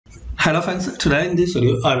Hello friends, today in this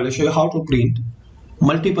video I will show you how to print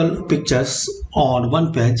multiple pictures on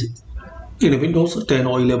one page in Windows 10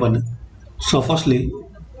 or 11. So firstly,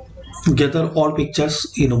 gather all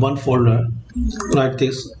pictures in one folder like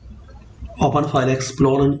this. Open File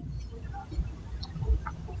Explorer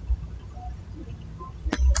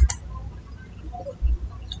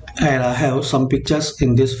and I have some pictures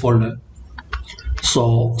in this folder.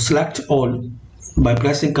 So select all by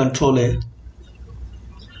pressing Ctrl A.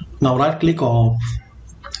 Now right click on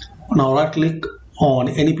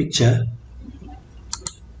any picture,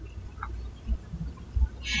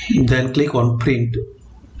 then click on print.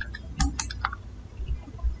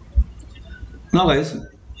 Now guys,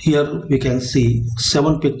 here we can see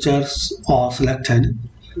 7 pictures are selected.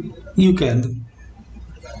 You can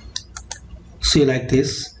see like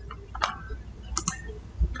this.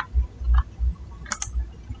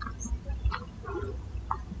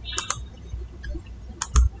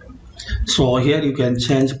 So here you can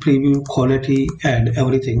change preview, quality and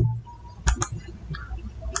everything.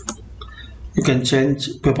 You can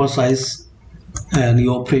change paper size and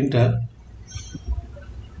your printer.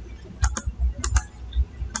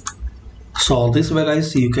 So this way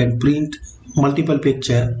guys, you can print multiple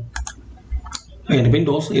picture in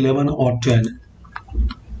Windows 11 or 10.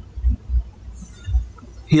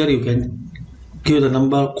 Here you can give the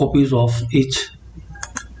number of copies of each.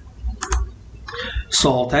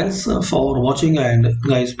 So thanks for watching, and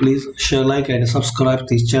guys please share, like and subscribe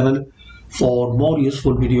this channel for more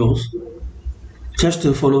useful videos. Just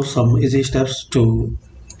to follow some easy steps to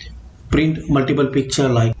print multiple picture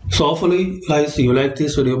like. So hopefully guys you like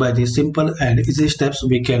this video. By these simple and easy steps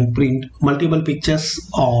we can print multiple pictures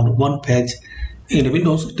on one page in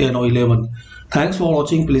Windows 10 or 11. Thanks for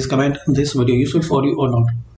watching. Please comment this video useful for you or not.